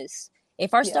really is.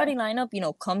 If our starting lineup, you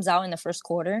know, comes out in the first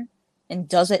quarter and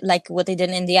does it like what they did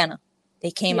in Indiana,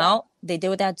 they came out, they did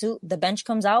what they had to, the bench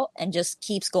comes out and just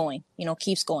keeps going, you know,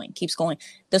 keeps going.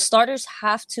 The starters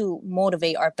have to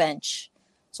motivate our bench.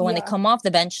 So when they come off the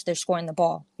bench, they're scoring the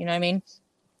ball. You know what I mean?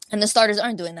 And the starters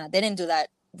aren't doing that. They didn't do that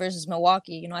versus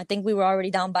Milwaukee. You know, I think we were already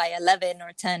down by 11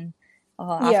 or 10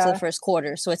 after the first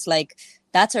quarter. So it's like,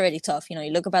 that's already tough. You know,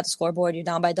 you look up at the scoreboard, you're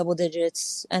down by double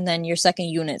digits, and then your second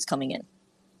unit's coming in.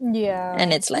 Yeah.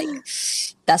 And it's like,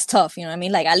 that's tough, you know what I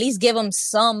mean? Like, at least give them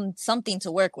something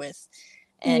to work with.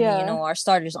 And, you know, our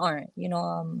starters aren't, you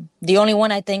know, the only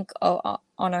one I think on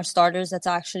our starters that's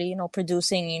actually, you know,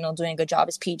 producing, you know, doing a good job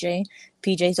is PJ.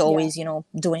 PJ's always, you know,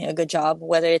 doing a good job,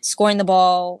 whether it's scoring the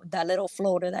ball, that little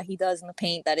floater that he does in the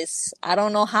paint. That is, I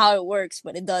don't know how it works,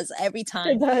 but it does every time.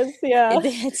 It does, yeah.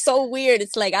 It's so weird.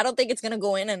 It's like, I don't think it's going to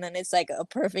go in, and then it's like a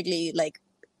perfectly like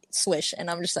swish.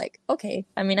 And I'm just like, okay,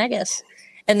 I mean, I guess.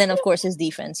 And then, of course, his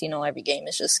defense, you know, every game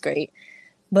is just great.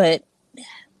 But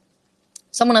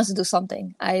someone has to do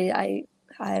something.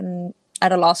 I'm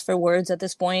at a loss for words at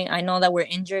this point. I know that we're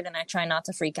injured, and I try not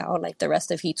to freak out like the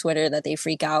rest of Heat Twitter that they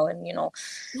freak out. And, you know,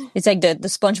 it's like the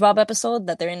SpongeBob episode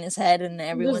that they're in his head and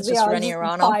everyone's just running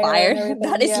around on fire.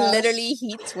 That is literally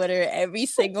Heat Twitter every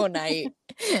single night.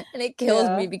 And it kills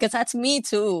me because that's me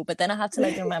too. But then I have to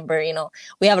like remember, you know,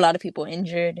 we have a lot of people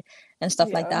injured and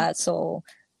stuff like that. So,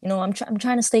 you know, I'm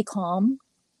trying to stay calm.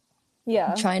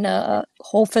 Yeah. I'm trying to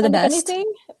hope for the best. If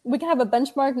anything, we can have a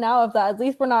benchmark now of that. At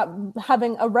least we're not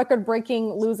having a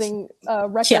record-breaking losing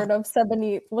record of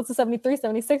 70. What's the 73,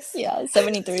 76? Yeah,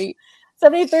 73.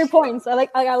 73 points.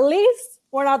 Like at least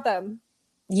we're not them.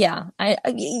 Yeah,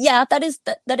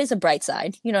 that is a bright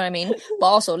side. You know what I mean? But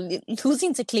also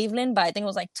losing to Cleveland by I think it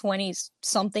was like 20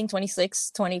 something,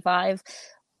 26, 25.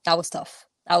 That was tough.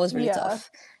 That was really tough.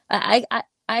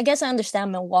 I guess I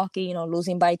understand Milwaukee, you know,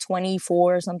 losing by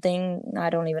 24 or something. I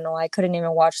don't even know. I couldn't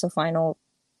even watch the final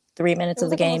 3 minutes of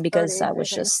the game because 30, I was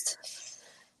just,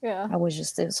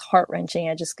 it was heart-wrenching.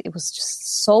 It was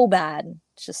just so bad.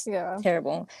 Just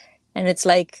terrible. And it's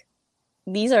like,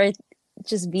 these are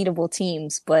just beatable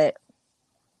teams, but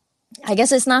I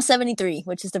guess it's not 73,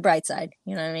 which is the bright side.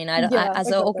 You know what I mean? As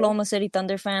an Oklahoma City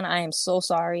Thunder fan, I am so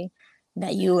sorry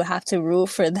that you have to root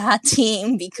for that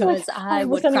team because I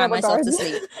would cry myself to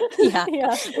sleep. Yeah.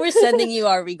 We're sending you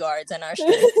our regards and our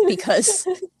strength because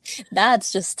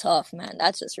that's just tough, man.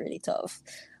 That's just really tough.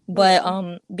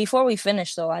 But before we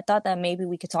finish, though, I thought that maybe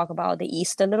we could talk about the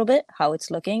East a little bit, how it's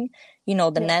looking. You know,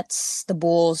 the Nets, the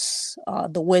Bulls,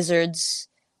 the Wizards,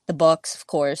 the Bucks, of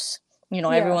course. You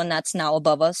know, everyone that's now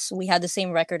above us. We had the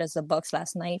same record as the Bucks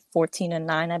last night,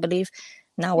 14-9, I believe.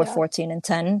 Now we're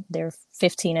 14-10. They're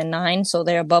 15-9, so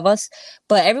they're above us.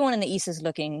 But everyone in the East is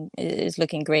looking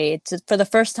great. For the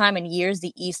first time in years,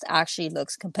 the East actually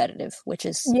looks competitive, which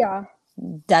is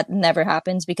that never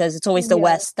happens because it's always the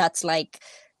West that's like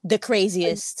the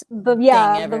craziest thing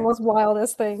ever. The most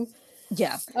wildest thing.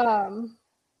 Yeah.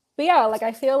 But yeah, like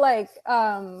I feel like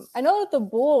I know that the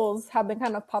Bulls have been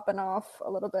kind of popping off a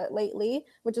little bit lately,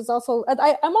 which is also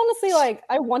I'm honestly like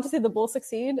I want to see the Bulls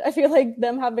succeed. I feel like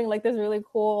them having like this really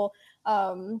cool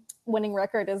winning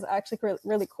record is actually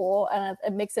really cool, and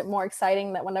it makes it more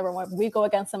exciting that whenever we go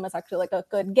against them, it's actually like a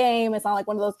good game. It's not like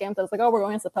one of those games that's like, oh, we're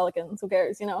going against the Pelicans, who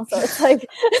cares, you know? So it's like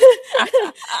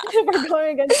we're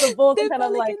going against the Bulls, and kind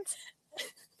of like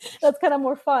that's kind of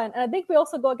more fun. And I think we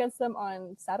also go against them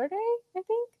on Saturday, I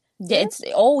think. Yeah,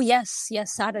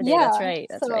 yes, Saturday.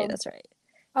 That's right.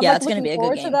 Yeah, it's gonna be a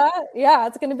good game. Yeah,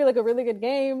 it's gonna be like a really good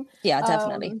game. Yeah,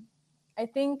 definitely. I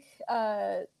think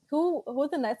who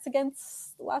the Nets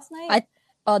against last night?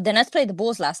 The Nets played the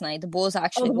Bulls last night. The Bulls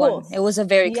actually won. It was a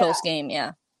very close game.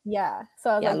 Yeah. Yeah.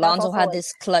 So like, Lonzo had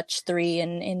this clutch 3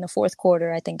 in the fourth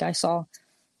quarter. I think I saw.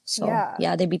 So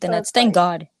they beat the Nets. Thank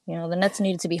God. You know, the Nets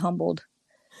needed to be humbled.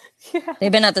 Yeah.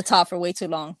 They've been at the top for way too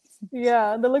long.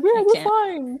 Yeah, they're like, we're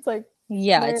fine. It's like,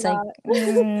 it's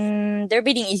like they're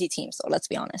beating easy teams, though. Let's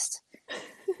be honest.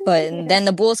 But then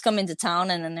the Bulls come into town,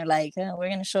 and then they're like, we're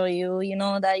gonna show you, you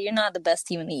know, that you're not the best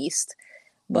team in the East.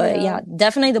 But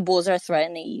definitely the Bulls are a threat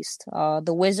in the East.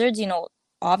 The Wizards, you know,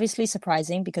 obviously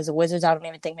surprising because the Wizards, I don't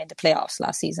even think made the playoffs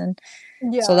last season.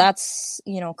 Yeah. So that's,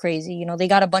 you know, crazy. You know, they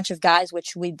got a bunch of guys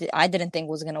which I didn't think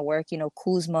was gonna work. You know,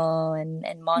 Kuzma and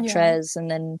Montrez,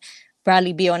 and then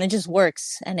Bradley Beal, and it just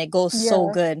works and it goes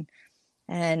so good.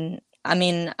 And I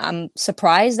mean, I'm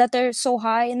surprised that they're so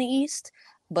high in the East,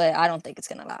 but I don't think it's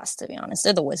gonna last, to be honest.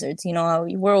 They're the Wizards, you know.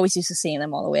 We're always used to seeing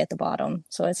them all the way at the bottom,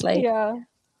 so it's like, you know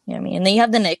what I mean. And then you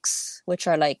have the Knicks, which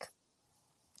are like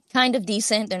kind of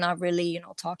decent. They're not really, you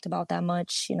know, talked about that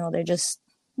much. You know, they're just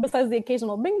besides the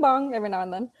occasional bing bong every now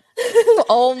and then.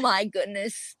 Oh my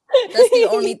goodness. That's the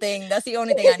only thing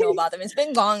I know about them. It's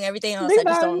bing bong. Everything else I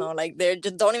just don't know. Like, they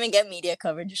just don't even get media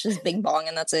coverage. It's just bing bong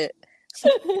and that's it.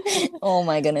 Oh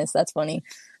my goodness, that's funny.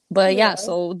 But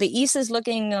so the East is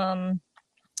looking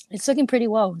it's looking pretty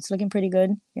well. It's looking pretty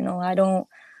good. You know,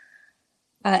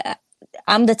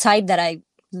 I'm the type that I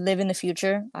live in the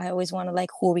future. I always want to, like,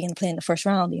 who are we gonna play in the first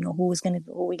round? You know, who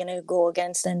are we gonna go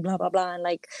against and blah blah blah, and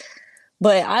like.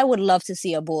 But I would love to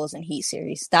see a Bulls and Heat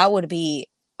series. That would be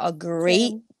a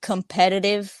great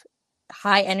competitive,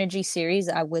 high energy series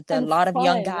with a lot of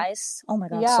young guys. Oh my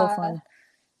God, so fun.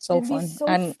 So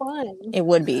fun. Fun. It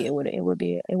would be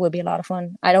a lot of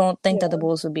fun. I don't think that the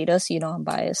Bulls would beat us. I'm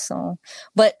biased. So,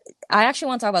 but I actually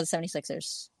want to talk about the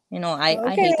 76ers.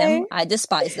 I hate them. I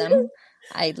despise them.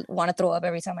 I want to throw up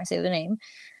every time I say the name.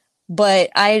 But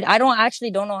I don't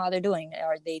know how they're doing.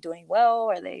 Are they doing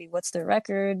well? What's their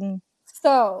record?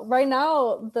 So right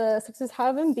now the Sixers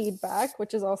have Embiid back,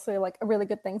 which is also like a really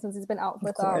good thing since he's been out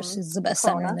with Of course, he's the best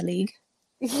Corona. center in the league.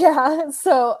 Yeah.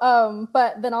 So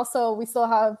but then also we still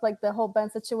have like the whole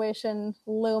Ben situation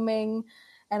looming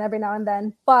and every now and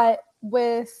then. But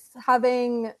with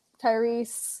having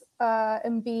Tyrese,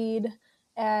 Embiid,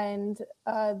 and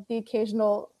the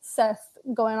occasional Seth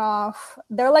going off,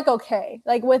 they're like okay.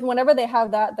 Like whenever they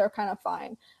have that, they're kind of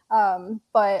fine.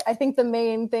 But I think the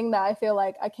main thing that I feel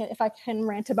like if I can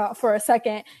rant about for a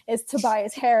second, is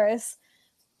Tobias Harris.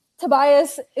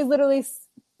 Tobias is literally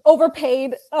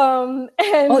overpaid. And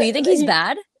you think he's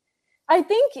bad? I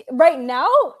think right now,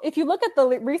 if you look at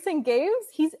the recent games,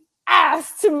 he's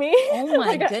ass to me. Oh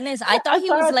my goodness! I thought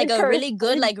he was like a really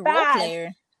good role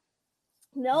player.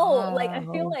 No, like I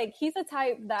feel like he's a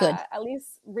type that at least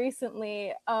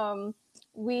recently,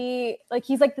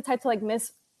 he's like the type to like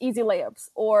miss easy layups,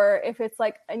 or if it's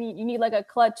like you need like a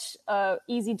clutch,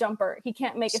 easy jumper, he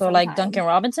can't make it. So like Duncan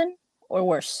Robinson or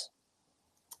worse?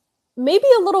 Maybe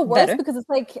a little worse. Better? Because it's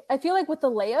like I feel like with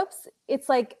the layups, it's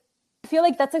like I feel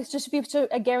like that's just should be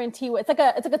a guarantee. It's like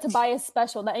a Tobias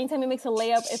special that anytime he makes a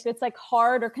layup, if it's like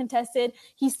hard or contested,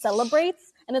 he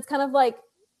celebrates, and it's kind of like.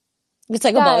 It's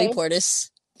like a Bobby Portis.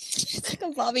 It's like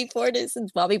a Bobby Portis.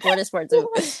 It's Bobby Portis part two.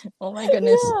 Oh my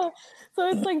goodness. Yeah. So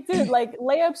it's like, dude, like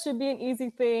layups should be an easy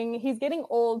thing. He's getting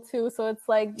old too, so it's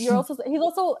like he's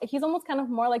almost kind of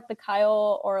more like the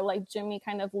Kyle or like Jimmy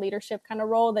kind of leadership kind of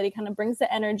role that he kind of brings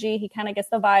the energy, he kind of gets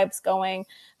the vibes going.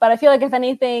 But I feel like if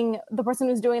anything, the person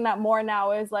who's doing that more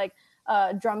now is like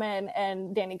Drummond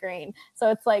and Danny Green. So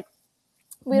it's like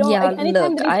we don't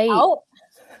anytime that he's out.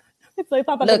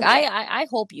 Look, I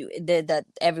hope that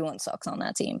everyone sucks on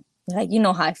that team. Like, you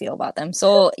know how I feel about them.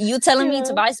 So you telling me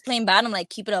Tobias is playing bad, I'm like,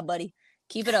 keep it up, buddy.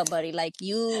 Keep it up, buddy. Like,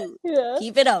 keep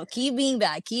it up. Keep being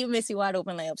bad. Keep missing wide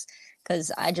open layups.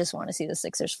 Because I just want to see the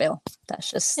Sixers fail. That's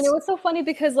just... And it was so funny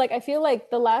because, like, I feel like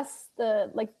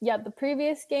the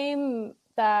previous game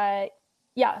that...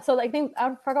 Yeah, so I think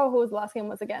I forgot who the last game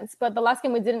was against, but the last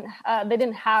game they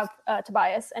didn't have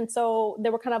Tobias, and so they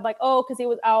were kind of like, oh, because he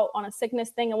was out on a sickness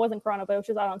thing. It wasn't Corona, but it was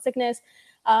just out on sickness.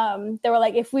 They were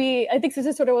like, I think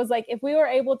Sixers sort of was like, if we were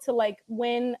able to like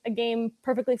win a game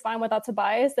perfectly fine without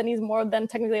Tobias, then he's more than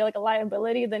technically like a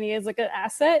liability than he is like an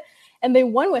asset, and they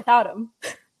won without him.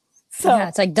 So yeah,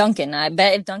 it's like Duncan. I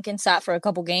bet if Duncan sat for a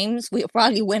couple games, we'll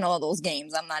probably win all those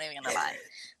games. I'm not even gonna lie.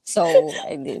 So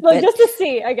just to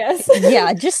see, I guess.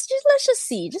 Yeah, just let's just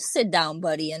see. Just sit down,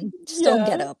 buddy, and just don't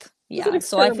get up. Yeah.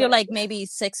 So I feel like maybe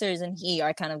Sixers and he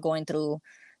are kind of going through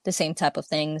the same type of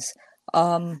things.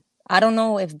 I don't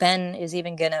know if Ben is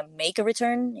even gonna make a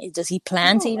return. Does he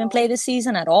plan to even play this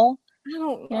season at all? I don't know.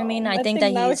 You know what I mean? I think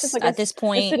that he's at this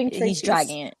point he's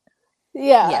dragging it.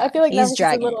 Yeah, I feel like he's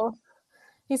dragging it.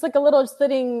 He's like a little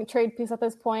sitting trade piece at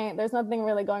this point. There's nothing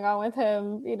really going on with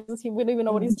him. We don't even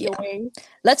know what he's doing.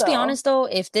 Let's be honest, though.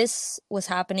 If this was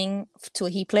happening to a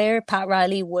Heat player, Pat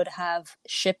Riley would have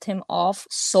shipped him off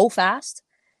so fast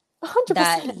 100%.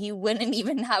 that he wouldn't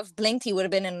even have blinked. He would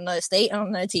have been in another state on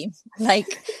another team. Like,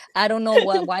 I don't know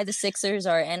why the Sixers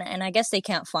are, and I guess they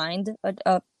can't find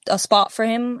a spot for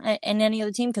him in any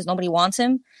other team because nobody wants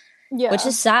him, which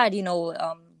is sad,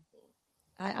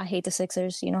 I hate the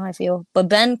Sixers. You know how I feel. But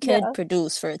Ben could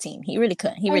produce for a team. He really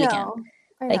could. He really can.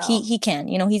 Like, he can.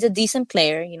 He's a decent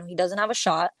player. He doesn't have a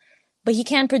shot. But he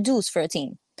can produce for a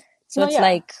team. So it's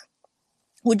like,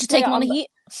 would you take him on the Heat?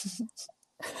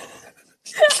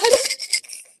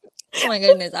 Oh my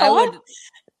goodness. I would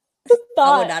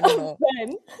not know.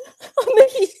 Ben on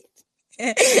the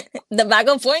Heat. The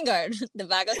backup point guard. The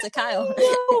backup to Kyle.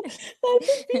 No, that's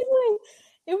the feeling.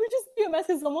 It would just be a mess.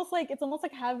 It's almost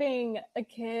like having a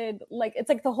kid. Like, it's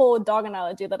like the whole dog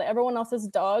analogy that everyone else is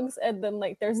dogs, and then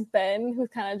like there's Ben who's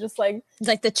kind of just like it's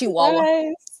like the Chihuahua.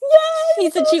 Yes,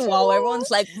 he's a Chihuahua.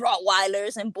 Everyone's like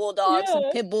Rottweilers and Bulldogs and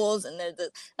Pit Bulls, and there's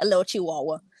a little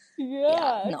Chihuahua.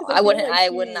 Yeah. No, I wouldn't. Like I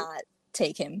would not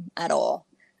take him at all.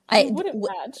 I wouldn't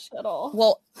match at all.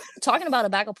 Well, talking about a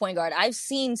backup point guard, I've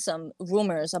seen some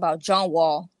rumors about John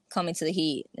Wall coming to the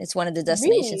Heat. It's one of the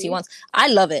destinations he wants. I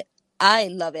love it.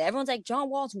 Everyone's like, John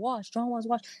Wall's washed.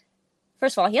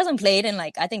 First of all, he hasn't played in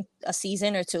like, I think a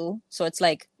season or two. So it's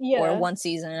like, or one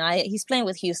season. He's playing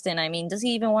with Houston. I mean, does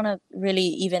he even want to really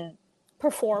even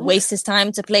perform, waste his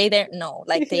time to play there. No,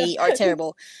 like they are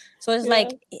terrible. So it's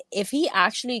like if he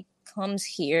actually comes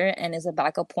here and is a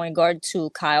backup point guard to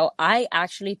Kyle, I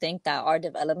actually think that our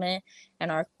development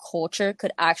and our culture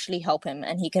could actually help him,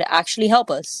 and he could actually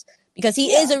help us because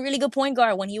he is a really good point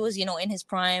guard. When he was, in his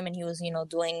prime and he was,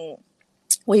 doing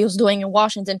what he was doing in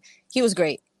Washington, he was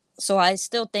great. So I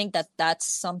still think that that's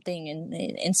something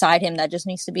inside him that just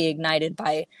needs to be ignited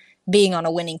by being on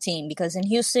a winning team, because in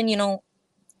Houston,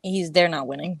 they're not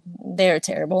winning. They're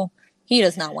terrible. He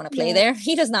does not want to play there.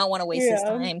 He does not want to waste his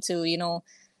time to,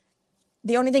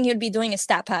 the only thing he'd be doing is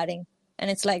stat padding. And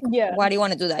it's like, why do you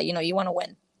want to do that? You want to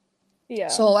win. Yeah.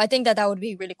 So I think that would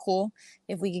be really cool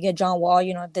if we could get John Wall,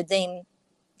 if the Dame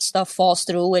stuff falls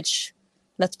through, which,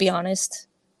 let's be honest,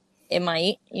 it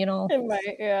might, It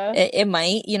might, yeah. It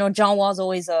might. John Wall's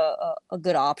always a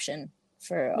good option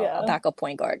for a backup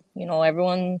point guard.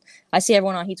 I see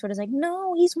everyone on Heat Twitter is like,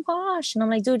 no, he's washed. And I'm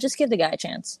like, dude, just give the guy a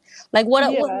chance. Like, what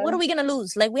are we going to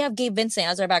lose? Like, we have Gabe Vincent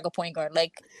as our backup point guard.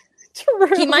 Like,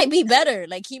 true. He might be better.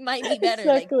 Like, he might be better.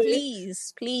 Exactly. Like,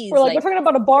 please. We're talking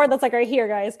about a bar that's like right here,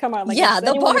 guys. Come on. Like,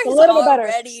 the bar is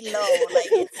already low. Like,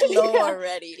 it's low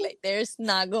already. Like, there's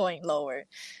not going lower.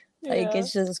 Like,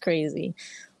 it's just crazy.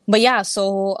 But yeah,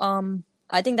 so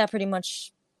I think that pretty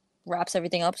much wraps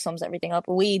everything up, sums everything up.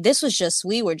 We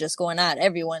were just going at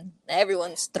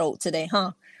everyone's throat today,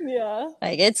 huh? Yeah.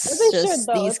 Like, it's just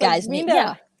these guys need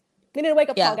they need to wake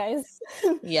up, guys.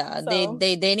 Yeah, so.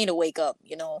 they need to wake up,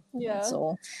 Yeah.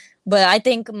 So, but I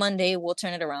think Monday we'll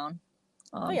turn it around.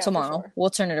 Tomorrow we'll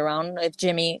turn it around if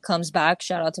Jimmy comes back.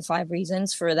 Shout out to 5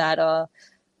 Reasons for that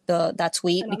that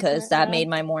tweet, because that made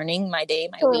my morning, my day,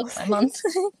 my week, my month.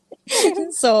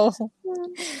 So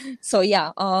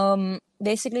yeah.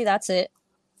 Basically that's it,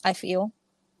 I feel.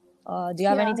 Do you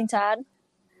have anything to add?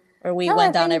 Or we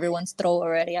went down everyone's throat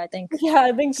already, I think. Yeah,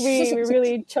 I think we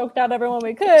really choked out everyone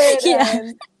we could. Yeah.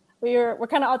 And we're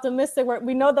kind of optimistic.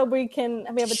 We know that we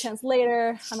have a chance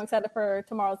later. I'm excited for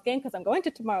tomorrow's game because I'm going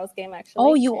to tomorrow's game, actually.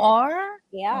 Oh, you are?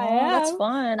 Yeah, I am. That's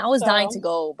fun. I was dying to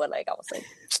go, but I was like,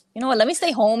 you know what? Let me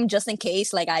stay home just in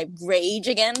case I rage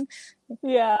again.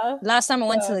 Yeah. Last time I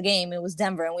went to the game, it was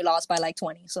Denver, and we lost by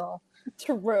 20. So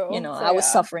true. I was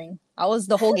suffering. I was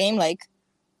the whole game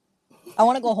I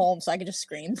want to go home so I could just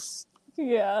scream.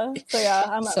 Yeah. So yeah,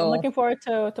 I'm looking forward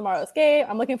to tomorrow's game.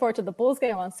 I'm looking forward to the Bulls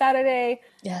game on Saturday.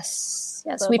 Yes.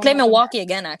 So we play Milwaukee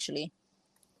again, actually.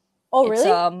 Oh,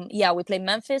 really? We play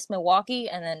Memphis, Milwaukee,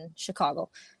 and then Chicago.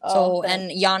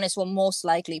 And Giannis will most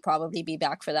likely probably be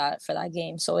back for that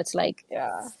game. So it's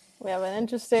we have an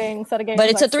interesting set of games. But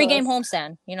it's a 3-game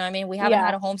homestand. You know what I mean? We haven't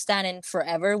had a homestand in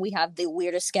forever. We have the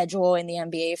weirdest schedule in the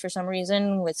NBA for some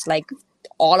reason. It's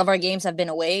all of our games have been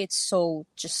away. It's so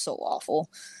awful.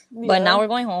 Yeah. But now we're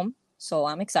going home, so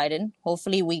I'm excited.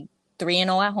 Hopefully we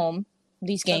 3-0 at home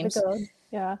these games.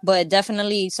 Yeah. But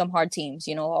definitely some hard teams,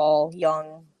 all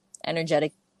young,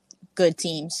 energetic, good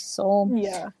teams. So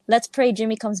let's pray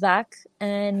Jimmy comes back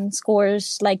and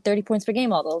scores 30 points per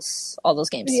game all those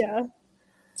games. Yeah.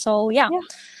 So yeah.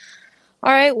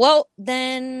 All right, well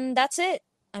then that's it.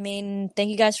 I mean,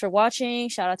 thank you guys for watching.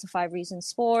 Shout out to 5 Reasons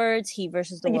Sports, Heat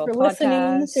versus the World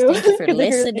podcast. Thank you for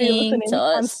listening to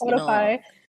us. On Spotify.